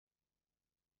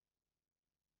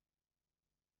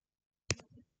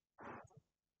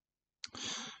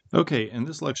Okay, in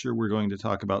this lecture, we're going to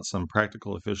talk about some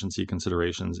practical efficiency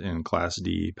considerations in Class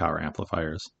D power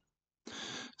amplifiers.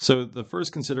 So the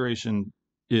first consideration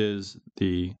is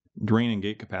the drain and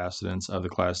gate capacitance of the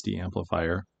Class D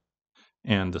amplifier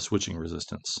and the switching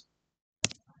resistance.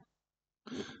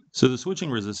 So the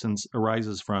switching resistance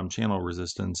arises from channel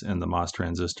resistance in the MOS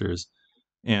transistors,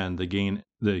 and the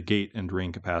gate and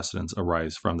drain capacitance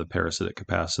arise from the parasitic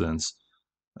capacitance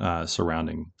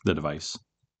surrounding the device.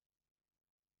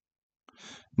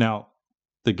 Now,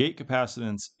 the gate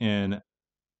capacitance in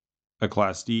a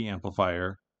Class D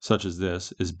amplifier, such as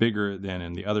this, is bigger than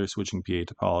in the other switching PA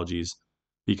topologies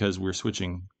because we're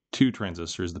switching two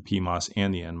transistors, the PMOS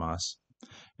and the NMOS.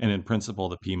 And in principle,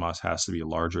 the PMOS has to be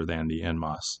larger than the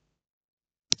NMOS.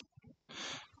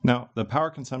 Now, the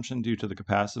power consumption due to the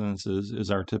capacitances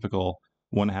is our typical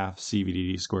 1/2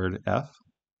 CVDD squared F.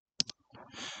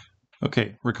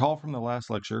 Okay, recall from the last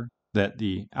lecture that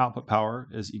the output power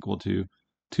is equal to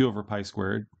 2 over pi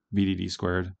squared VDD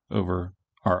squared over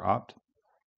R opt.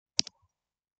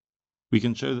 We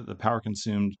can show that the power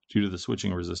consumed due to the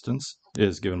switching resistance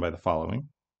is given by the following.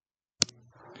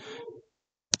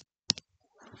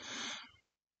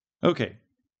 Okay,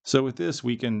 so with this,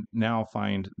 we can now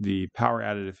find the power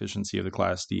added efficiency of the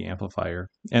Class D amplifier.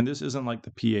 And this isn't like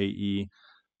the PAE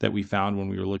that we found when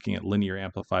we were looking at linear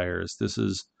amplifiers. This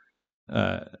is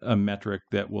a metric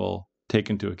that will take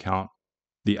into account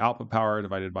the output power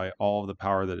divided by all of the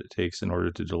power that it takes in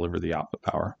order to deliver the output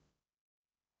power.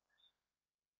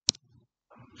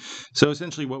 So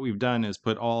essentially what we've done is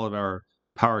put all of our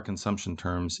power consumption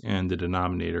terms in the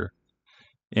denominator,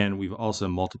 and we've also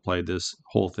multiplied this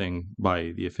whole thing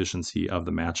by the efficiency of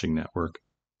the matching network.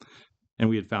 And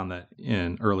we had found that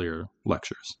in earlier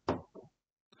lectures.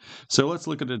 So let's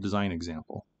look at a design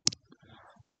example.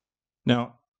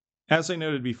 Now, as I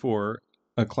noted before,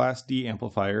 a Class D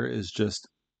amplifier is just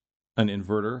an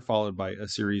inverter followed by a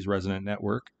series resonant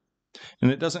network.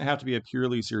 And it doesn't have to be a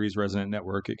purely series resonant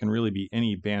network. It can really be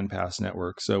any bandpass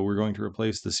network. So we're going to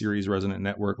replace the series resonant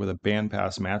network with a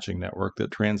bandpass matching network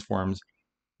that transforms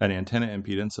an antenna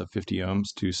impedance of 50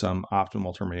 ohms to some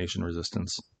optimal termination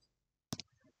resistance.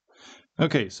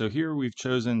 Okay, so here we've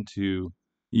chosen to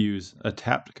use a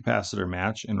tapped capacitor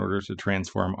match in order to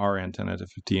transform our antenna of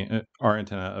 50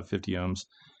 ohms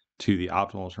to the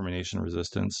optimal termination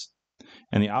resistance.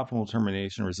 And the optimal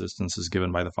termination resistance is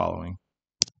given by the following.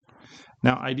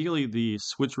 Now, ideally, the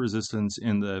switch resistance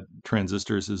in the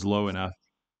transistors is low enough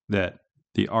that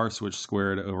the R switch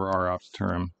squared over R opt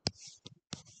term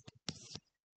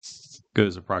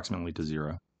goes approximately to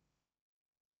 0.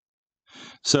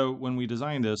 So when we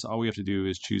design this, all we have to do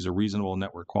is choose a reasonable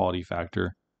network quality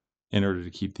factor in order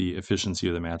to keep the efficiency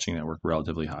of the matching network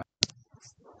relatively high.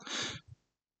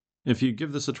 If you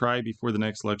give this a try before the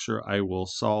next lecture, I will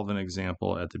solve an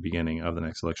example at the beginning of the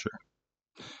next lecture.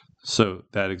 So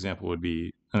that example would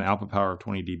be an output power of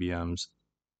 20 dBms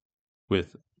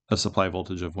with a supply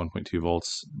voltage of 1.2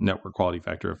 volts, network quality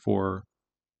factor of 4,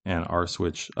 and R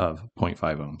switch of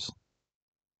 0.5 ohms.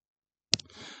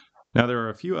 Now, there are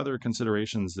a few other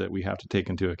considerations that we have to take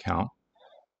into account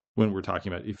when we're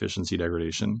talking about efficiency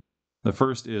degradation. The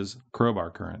first is crowbar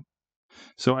current.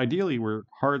 So ideally, we're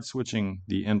hard switching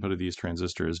the input of these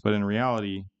transistors, but in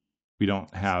reality, we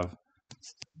don't have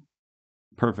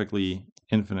perfectly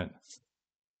infinite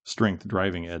strength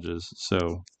driving edges.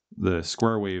 So the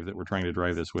square wave that we're trying to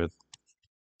drive this with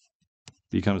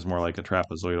becomes more like a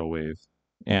trapezoidal wave.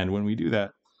 And when we do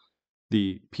that,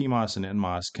 the PMOS and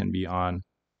NMOS can be on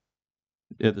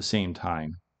at the same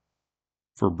time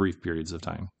for brief periods of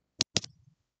time.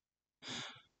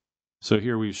 So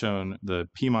here we've shown the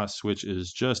PMOS switch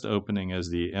is just opening as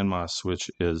the NMOS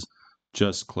switch is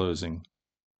just closing.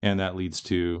 And that leads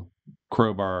to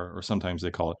crowbar, or sometimes they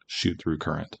call it shoot-through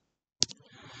current.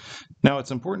 Now,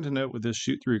 it's important to note with this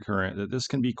shoot-through current that this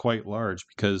can be quite large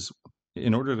because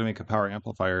in order to make a power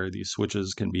amplifier, these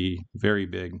switches can be very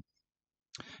big.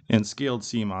 In scaled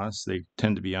CMOS, they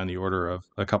tend to be on the order of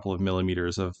a couple of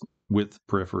millimeters of width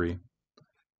periphery.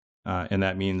 And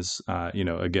that means,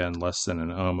 again, less than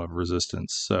an ohm of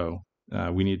resistance. So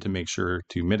we need to make sure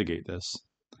to mitigate this.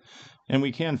 And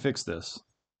we can fix this.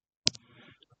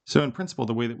 So in principle,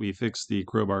 the way that we fix the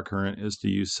crowbar current is to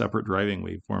use separate driving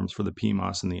waveforms for the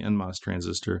PMOS and the NMOS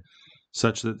transistor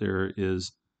such that there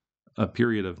is a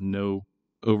period of no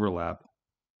overlap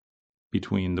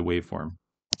between the waveform.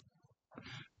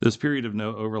 This period of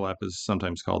no overlap is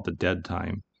sometimes called the dead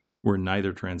time, where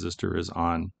neither transistor is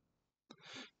on.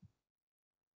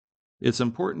 It's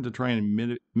important to try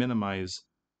and minimize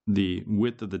the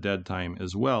width of the dead time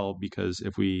as well, because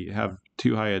if we have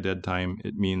too high a dead time,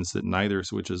 it means that neither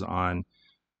switch is on,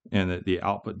 and that the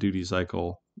output duty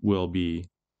cycle will be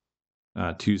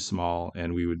too small,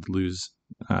 and we would lose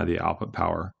the output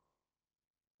power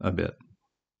a bit.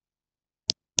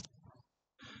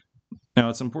 Now,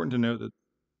 it's important to note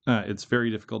that it's very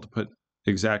difficult to put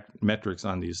exact metrics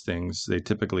on these things. They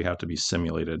typically have to be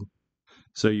simulated.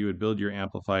 So you would build your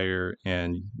amplifier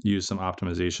and use some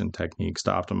optimization techniques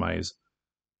to optimize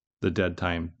the dead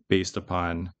time based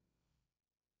upon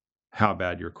how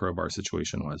bad your crowbar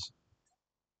situation was.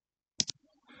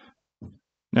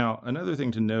 Now, another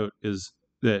thing to note is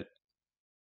that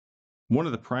one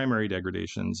of the primary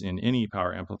degradations in any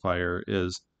power amplifier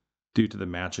is due to the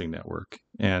matching network,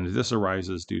 and this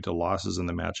arises due to losses in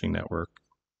the matching network.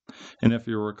 And if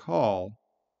you recall,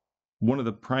 one of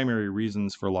the primary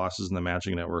reasons for losses in the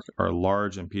matching network are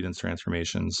large impedance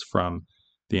transformations from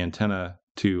the antenna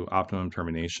to optimum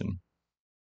termination.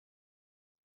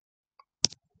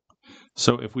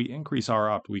 So if we increase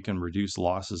R-opt, we can reduce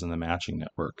losses in the matching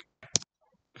network.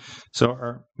 So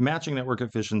our matching network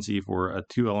efficiency for a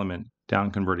two-element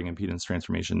down-converting impedance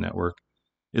transformation network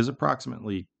is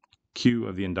approximately Q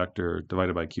of the inductor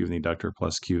divided by Q of the inductor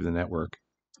plus Q of the network.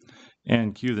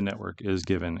 And Q of the network is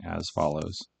given as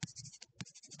follows: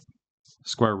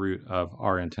 square root of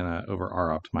R antenna over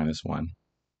R-opt minus 1.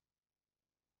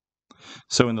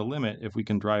 So in the limit, if we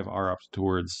can drive R-opt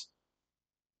towards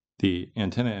the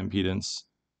antenna impedance,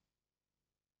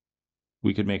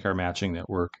 we could make our matching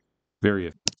network very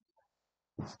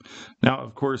efficient. Now,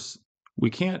 of course, we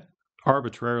can't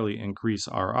arbitrarily increase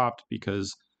R-opt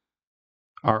because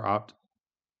R-opt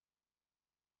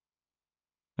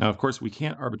Now, of course, we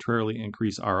can't arbitrarily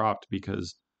increase R-opt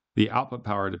because the output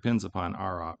power depends upon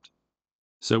R-opt.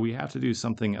 So we have to do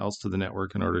something else to the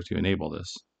network in order to enable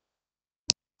this.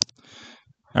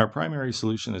 Our primary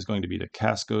solution is going to be to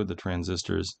cascode the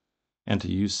transistors and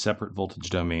to use separate voltage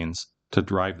domains to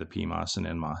drive the PMOS and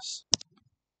NMOS.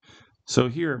 So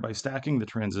here, by stacking the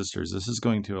transistors, this is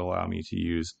going to allow me to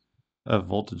use a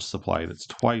voltage supply that's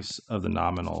twice of the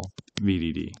nominal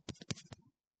VDD.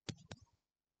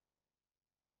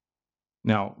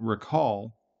 Now,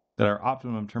 recall that our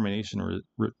optimum termination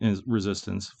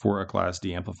resistance for a Class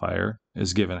D amplifier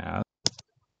is given as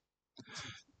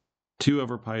 2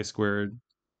 over pi squared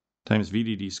times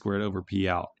VDD squared over P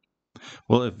out.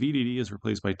 Well, if VDD is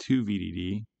replaced by 2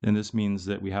 VDD, then this means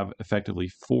that we have effectively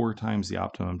 4 times the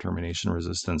optimum termination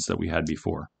resistance that we had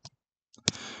before.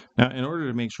 Now, in order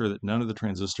to make sure that none of the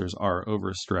transistors are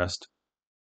overstressed,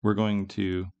 we're going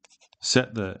to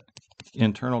set the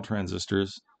internal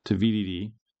transistors to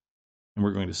VDD, and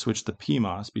we're going to switch the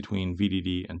PMOS between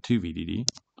VDD and 2 VDD,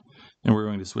 and we're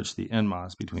going to switch the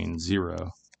NMOS between 0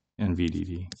 and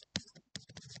VDD.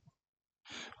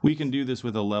 We can do this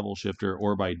with a level shifter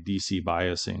or by DC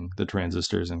biasing the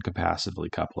transistors and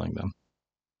capacitively coupling them.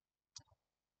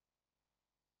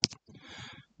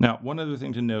 Now, one other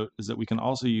thing to note is that we can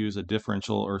also use a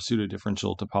differential or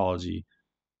pseudo-differential topology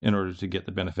in order to get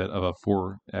the benefit of a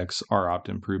 4x R-opt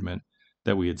improvement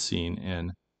that we had seen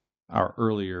in our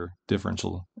earlier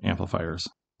differential amplifiers.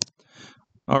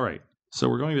 All right, so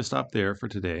we're going to stop there for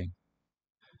today.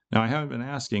 Now, I haven't been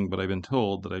asking, but I've been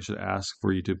told that I should ask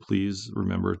for you to please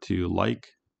remember to like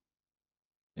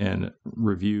and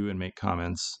review and make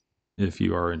comments if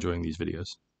you are enjoying these videos.